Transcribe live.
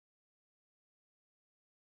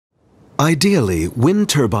Ideally, wind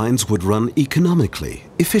turbines would run economically,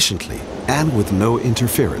 efficiently, and with no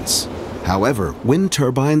interference. However, wind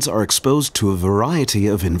turbines are exposed to a variety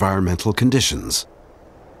of environmental conditions.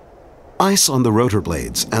 Ice on the rotor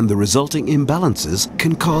blades and the resulting imbalances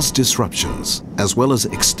can cause disruptions, as well as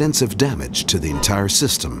extensive damage to the entire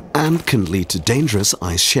system, and can lead to dangerous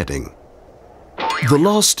ice shedding. The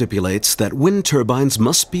law stipulates that wind turbines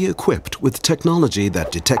must be equipped with technology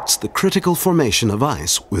that detects the critical formation of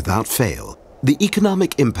ice without fail. The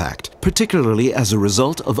economic impact, particularly as a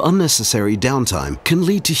result of unnecessary downtime, can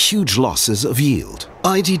lead to huge losses of yield.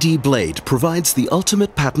 IDD.Blade provides the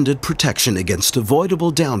ultimate patented protection against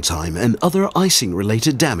avoidable downtime and other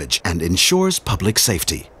icing-related damage and ensures public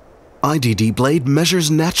safety. IDD.Blade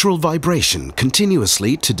measures natural vibration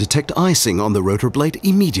continuously to detect icing on the rotor blade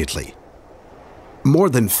immediately.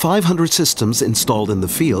 More than 500 systems installed in the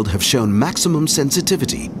field have shown maximum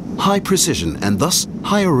sensitivity, high precision, and thus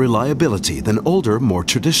higher reliability than older, more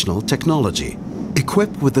traditional technology.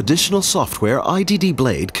 Equipped with additional software,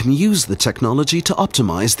 IDD.Blade can use the technology to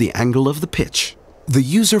optimize the angle of the pitch. The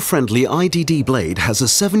user-friendly IDD.Blade has a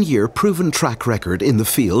 7-year proven track record in the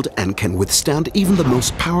field and can withstand even the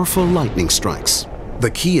most powerful lightning strikes. The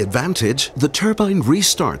key advantage, the turbine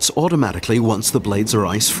restarts automatically once the blades are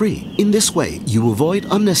ice-free. In this way, you avoid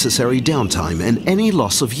unnecessary downtime and any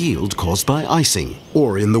loss of yield caused by icing.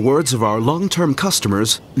 Or in the words of our long-term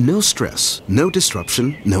customers, no stress, no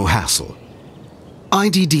disruption, no hassle.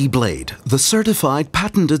 IDD.Blade, the certified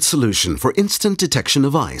patented solution for instant detection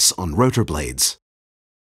of ice on rotor blades.